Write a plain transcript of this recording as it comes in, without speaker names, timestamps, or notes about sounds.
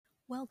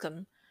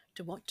Welcome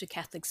to What Do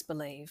Catholics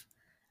Believe,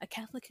 a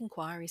Catholic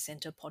Inquiry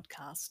Centre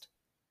podcast.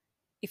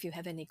 If you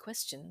have any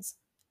questions,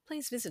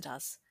 please visit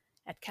us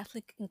at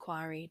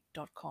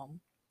catholicinquiry.com.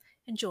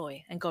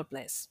 Enjoy and God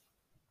bless.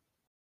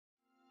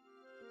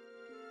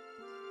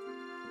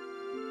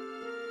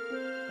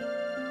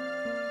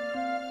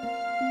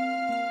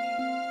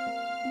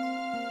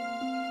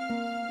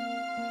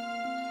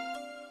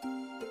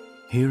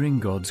 Hearing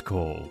God's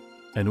Call,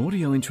 an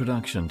audio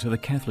introduction to the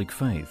Catholic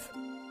faith.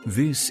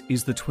 This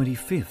is the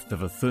 25th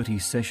of a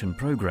 30-session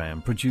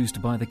program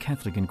produced by the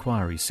Catholic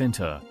Inquiry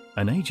Centre,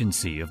 an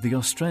agency of the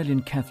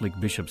Australian Catholic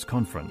Bishops'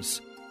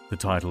 Conference. The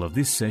title of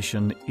this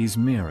session is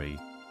Mary,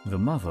 the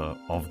Mother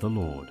of the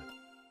Lord.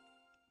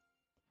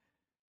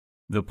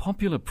 The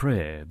popular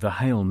prayer, the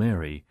Hail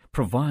Mary,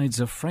 provides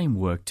a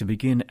framework to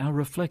begin our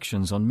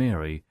reflections on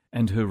Mary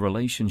and her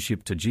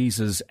relationship to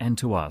Jesus and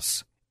to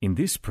us. In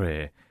this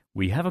prayer,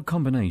 we have a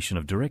combination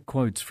of direct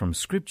quotes from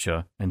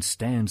Scripture and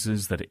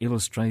stanzas that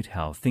illustrate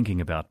how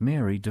thinking about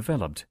Mary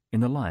developed in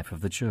the life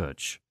of the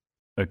Church.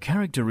 A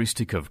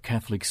characteristic of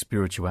Catholic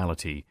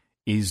spirituality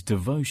is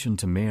devotion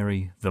to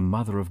Mary, the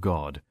Mother of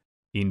God.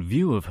 In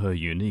view of her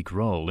unique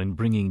role in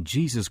bringing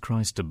Jesus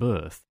Christ to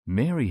birth,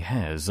 Mary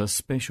has a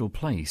special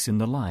place in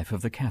the life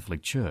of the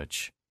Catholic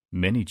Church.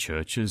 Many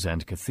churches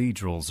and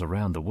cathedrals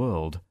around the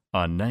world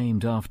are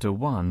named after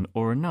one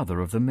or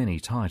another of the many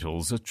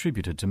titles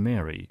attributed to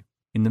Mary.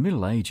 In the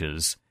Middle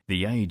Ages,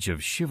 the age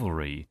of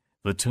chivalry,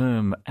 the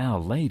term Our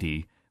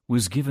Lady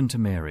was given to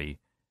Mary,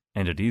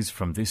 and it is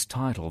from this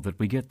title that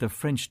we get the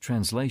French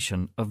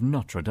translation of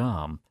Notre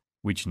Dame,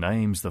 which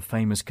names the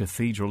famous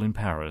cathedral in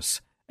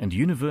Paris and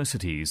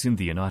universities in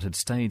the United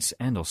States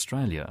and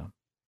Australia.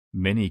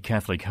 Many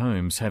Catholic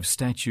homes have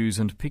statues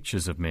and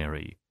pictures of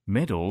Mary.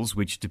 Medals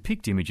which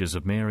depict images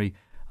of Mary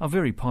are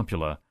very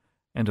popular,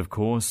 and of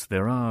course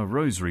there are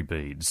rosary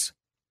beads.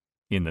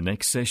 In the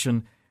next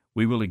session,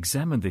 we will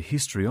examine the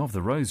history of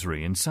the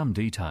Rosary in some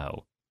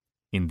detail.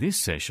 In this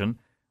session,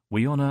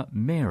 we honour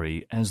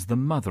Mary as the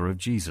Mother of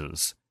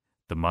Jesus,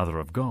 the Mother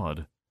of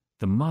God,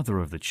 the Mother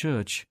of the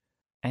Church,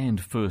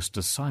 and first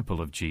disciple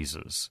of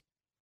Jesus.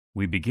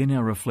 We begin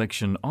our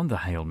reflection on the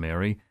Hail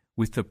Mary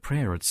with the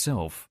prayer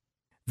itself.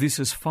 This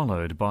is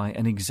followed by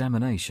an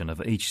examination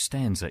of each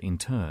stanza in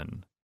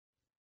turn.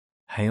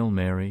 Hail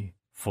Mary,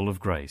 full of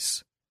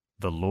grace,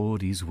 the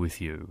Lord is with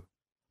you.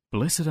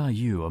 Blessed are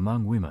you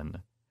among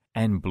women,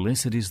 and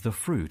blessed is the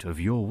fruit of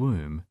your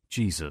womb,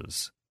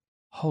 Jesus.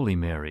 Holy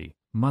Mary,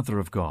 Mother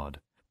of God,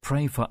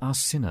 pray for us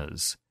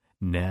sinners,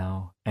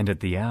 now and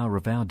at the hour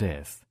of our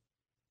death.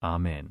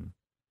 Amen.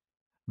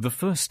 The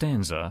first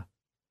stanza,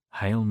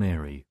 Hail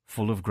Mary,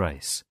 full of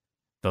grace,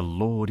 the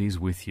Lord is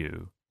with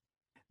you.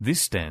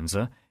 This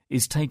stanza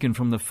is taken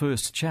from the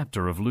first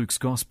chapter of Luke's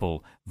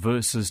Gospel,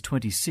 verses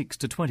 26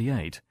 to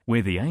 28,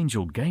 where the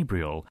angel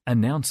Gabriel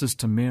announces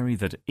to Mary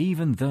that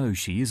even though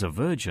she is a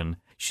virgin,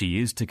 she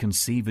is to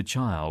conceive a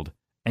child,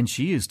 and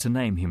she is to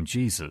name him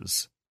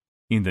Jesus.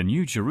 In the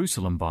New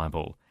Jerusalem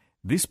Bible,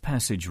 this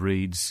passage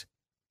reads,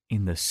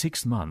 In the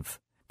 6th month,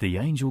 the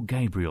angel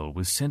Gabriel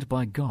was sent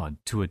by God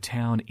to a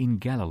town in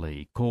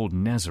Galilee called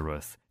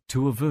Nazareth,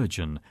 to a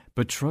virgin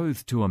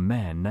betrothed to a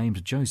man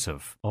named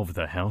Joseph of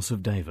the house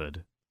of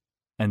David.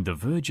 And the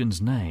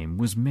virgin's name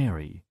was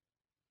Mary.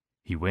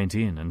 He went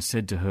in and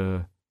said to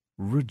her,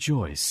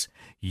 Rejoice,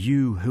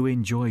 you who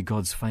enjoy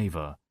God's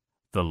favour.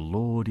 The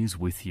Lord is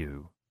with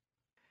you.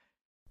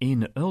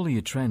 In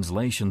earlier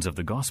translations of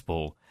the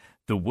Gospel,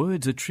 the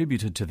words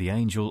attributed to the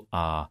angel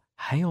are,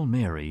 Hail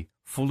Mary,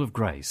 full of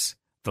grace,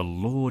 the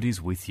Lord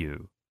is with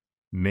you.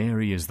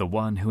 Mary is the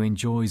one who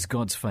enjoys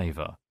God's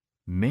favour.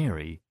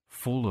 Mary,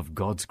 full of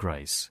God's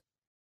grace.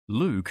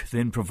 Luke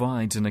then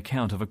provides an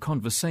account of a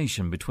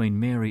conversation between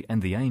Mary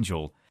and the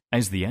angel,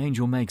 as the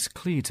angel makes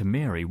clear to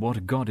Mary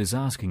what God is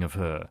asking of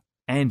her.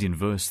 And in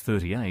verse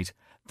 38,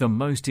 the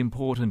most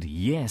important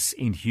yes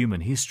in human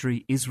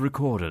history is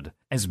recorded,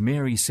 as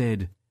Mary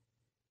said,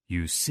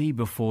 You see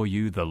before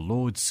you the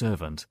Lord's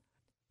servant.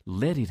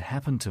 Let it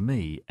happen to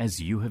me as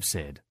you have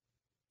said.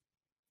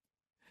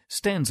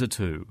 Stanza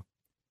 2.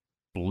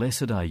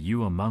 Blessed are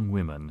you among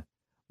women.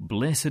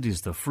 Blessed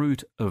is the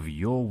fruit of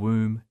your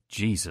womb,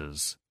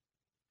 Jesus.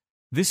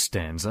 This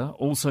stanza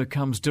also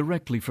comes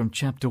directly from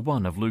chapter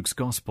 1 of Luke's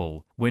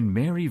Gospel, when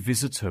Mary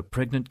visits her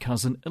pregnant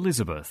cousin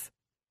Elizabeth.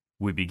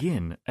 We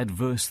begin at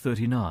verse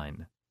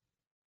 39.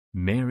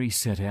 Mary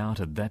set out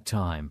at that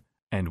time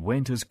and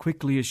went as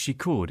quickly as she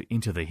could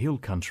into the hill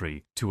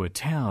country to a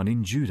town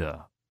in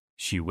Judah.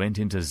 She went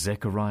into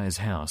Zechariah's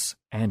house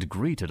and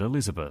greeted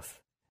Elizabeth.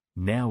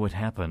 Now it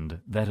happened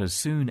that as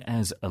soon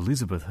as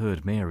Elizabeth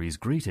heard Mary's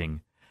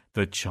greeting,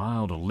 the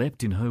child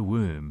leapt in her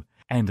womb,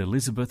 and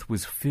Elizabeth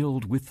was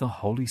filled with the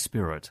Holy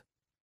Spirit.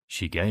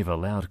 She gave a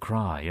loud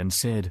cry and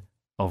said,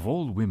 Of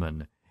all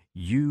women,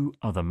 you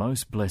are the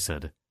most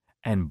blessed,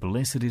 and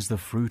blessed is the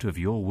fruit of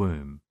your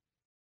womb.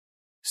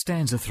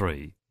 Stanza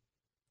 3.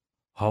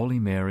 Holy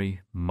Mary,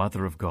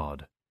 Mother of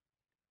God.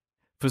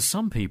 For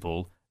some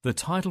people, the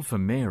title for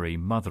Mary,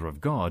 Mother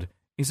of God,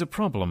 is a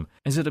problem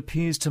as it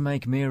appears to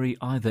make Mary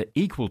either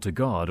equal to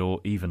God or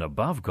even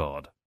above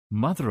God.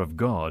 Mother of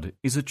God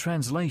is a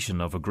translation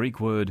of a Greek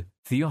word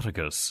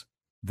Theotokos.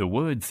 The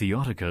word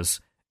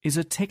Theotokos is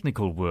a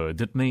technical word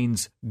that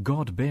means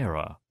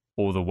God-bearer,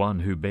 or the one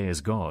who bears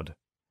God.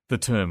 The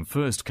term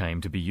first came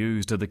to be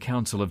used at the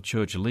Council of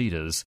Church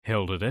Leaders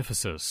held at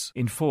Ephesus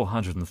in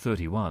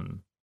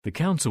 431. The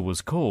council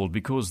was called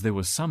because there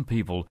were some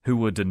people who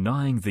were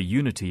denying the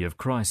unity of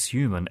Christ's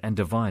human and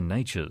divine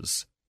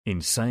natures. In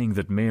saying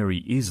that Mary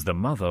is the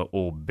mother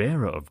or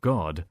bearer of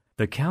God,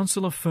 the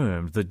council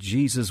affirmed that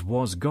Jesus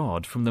was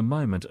God from the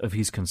moment of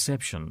his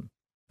conception.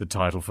 The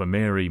title for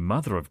Mary,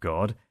 Mother of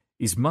God,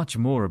 is much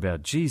more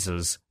about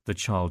Jesus, the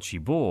child she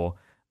bore,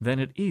 than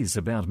it is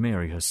about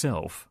Mary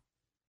herself.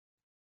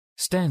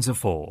 Stanza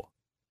 4.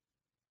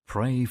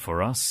 Pray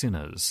for us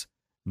sinners,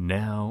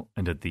 now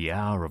and at the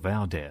hour of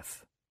our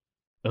death.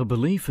 A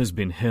belief has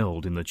been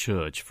held in the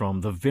Church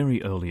from the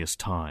very earliest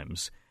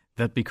times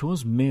that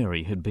because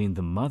Mary had been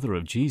the mother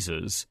of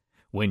Jesus,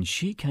 when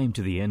she came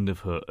to the end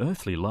of her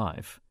earthly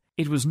life,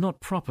 it was not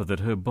proper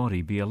that her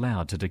body be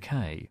allowed to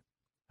decay.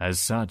 As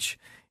such,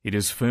 it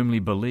is firmly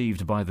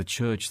believed by the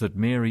Church that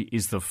Mary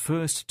is the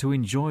first to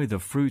enjoy the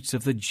fruits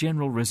of the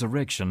general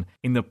resurrection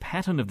in the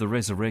pattern of the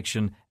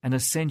resurrection and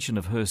ascension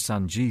of her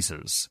Son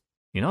Jesus.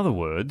 In other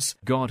words,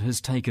 God has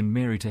taken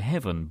Mary to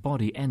heaven,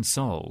 body and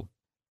soul.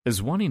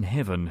 As one in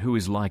heaven who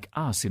is like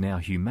us in our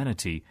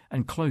humanity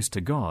and close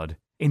to God,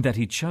 in that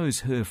he chose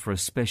her for a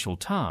special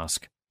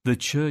task, the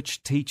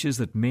Church teaches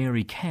that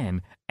Mary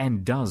can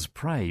and does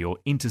pray or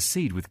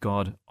intercede with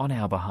God on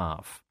our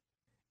behalf.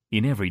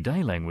 In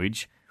everyday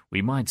language,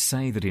 we might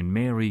say that in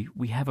Mary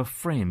we have a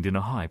friend in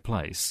a high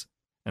place,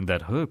 and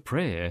that her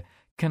prayer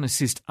can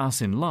assist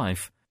us in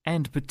life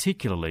and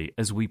particularly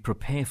as we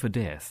prepare for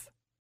death.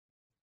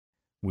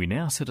 We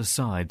now set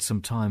aside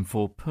some time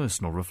for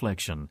personal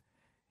reflection.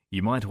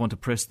 You might want to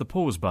press the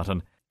pause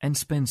button and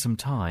spend some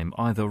time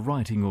either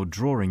writing or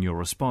drawing your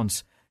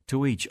response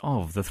to each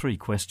of the 3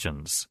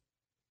 questions.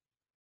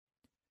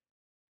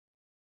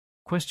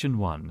 Question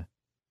 1.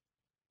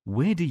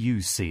 Where do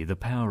you see the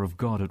power of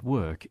God at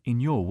work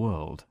in your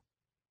world?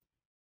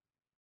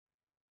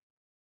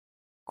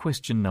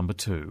 Question number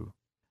 2.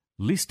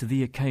 List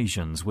the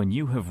occasions when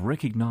you have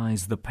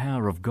recognized the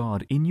power of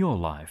God in your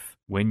life,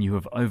 when you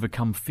have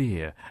overcome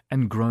fear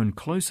and grown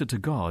closer to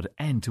God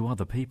and to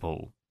other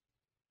people.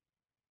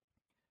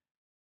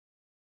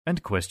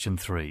 And question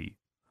 3.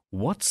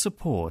 What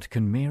support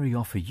can Mary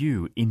offer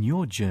you in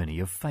your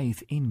journey of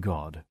faith in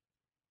God?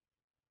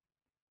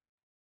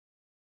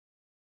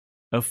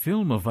 A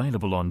film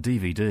available on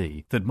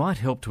DVD that might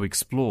help to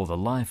explore the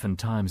life and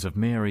times of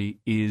Mary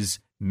is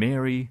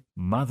Mary,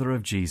 Mother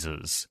of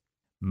Jesus.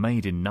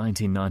 Made in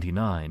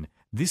 1999,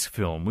 this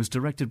film was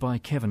directed by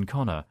Kevin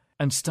Connor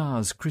and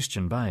stars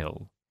Christian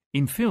Bale.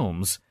 In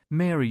films,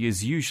 Mary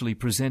is usually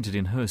presented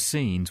in her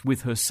scenes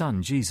with her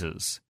son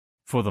Jesus.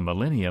 For the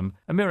millennium,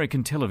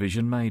 American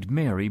television made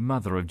Mary,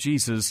 Mother of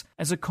Jesus,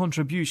 as a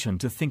contribution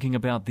to thinking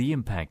about the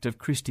impact of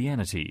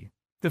Christianity.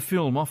 The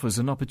film offers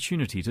an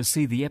opportunity to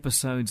see the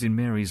episodes in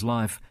Mary's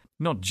life,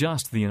 not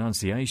just the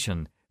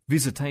Annunciation,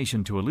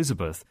 visitation to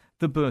Elizabeth,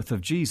 the birth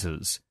of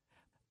Jesus,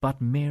 but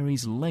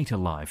Mary's later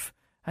life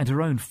and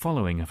her own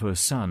following of her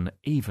Son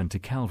even to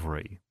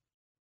Calvary.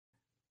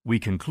 We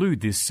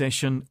conclude this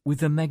session with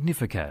the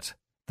Magnificat,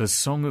 the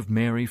Song of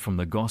Mary from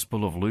the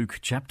Gospel of Luke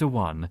chapter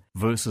 1,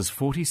 verses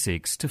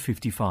 46 to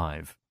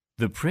 55.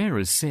 The prayer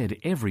is said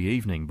every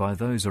evening by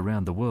those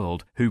around the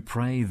world who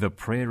pray the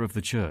prayer of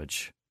the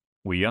Church.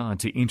 We are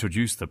to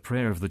introduce the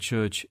prayer of the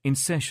Church in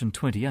session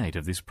 28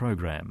 of this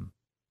program.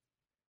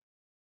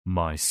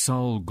 My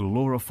soul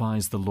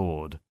glorifies the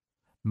Lord.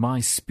 My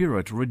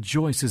spirit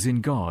rejoices in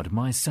God,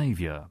 my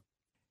Saviour.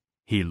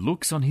 He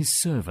looks on his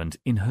servant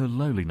in her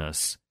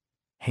lowliness.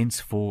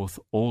 Henceforth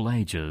all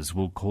ages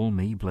will call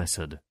me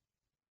blessed.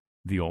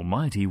 The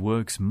Almighty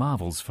works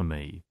marvels for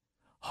me.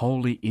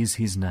 Holy is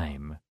his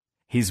name.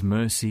 His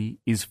mercy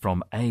is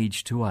from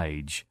age to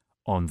age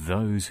on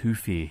those who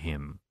fear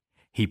him.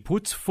 He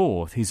puts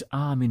forth his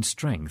arm in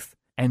strength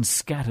and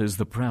scatters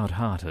the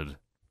proud-hearted.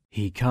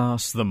 He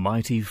casts the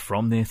mighty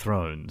from their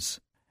thrones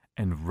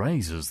and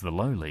raises the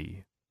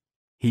lowly.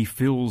 He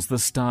fills the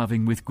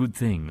starving with good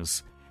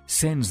things,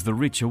 sends the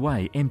rich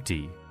away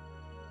empty.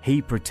 He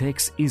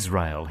protects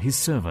Israel, his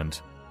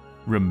servant,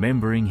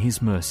 remembering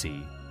his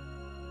mercy,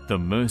 the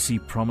mercy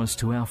promised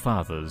to our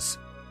fathers,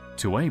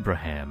 to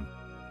Abraham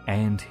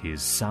and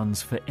his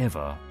sons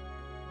forever.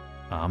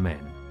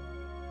 Amen.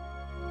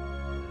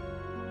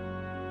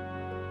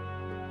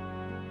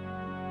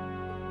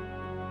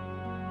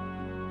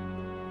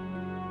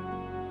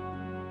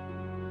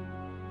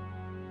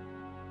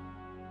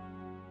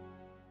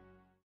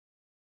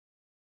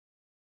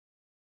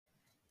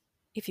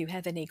 If you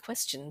have any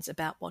questions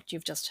about what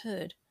you've just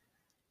heard,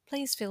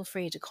 please feel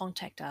free to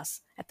contact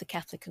us at the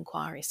Catholic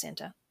Inquiry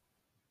Centre.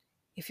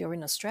 If you're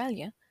in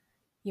Australia,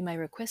 you may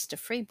request a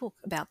free book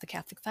about the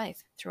Catholic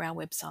faith through our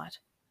website.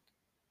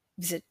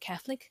 Visit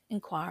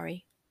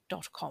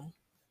catholicinquiry.com.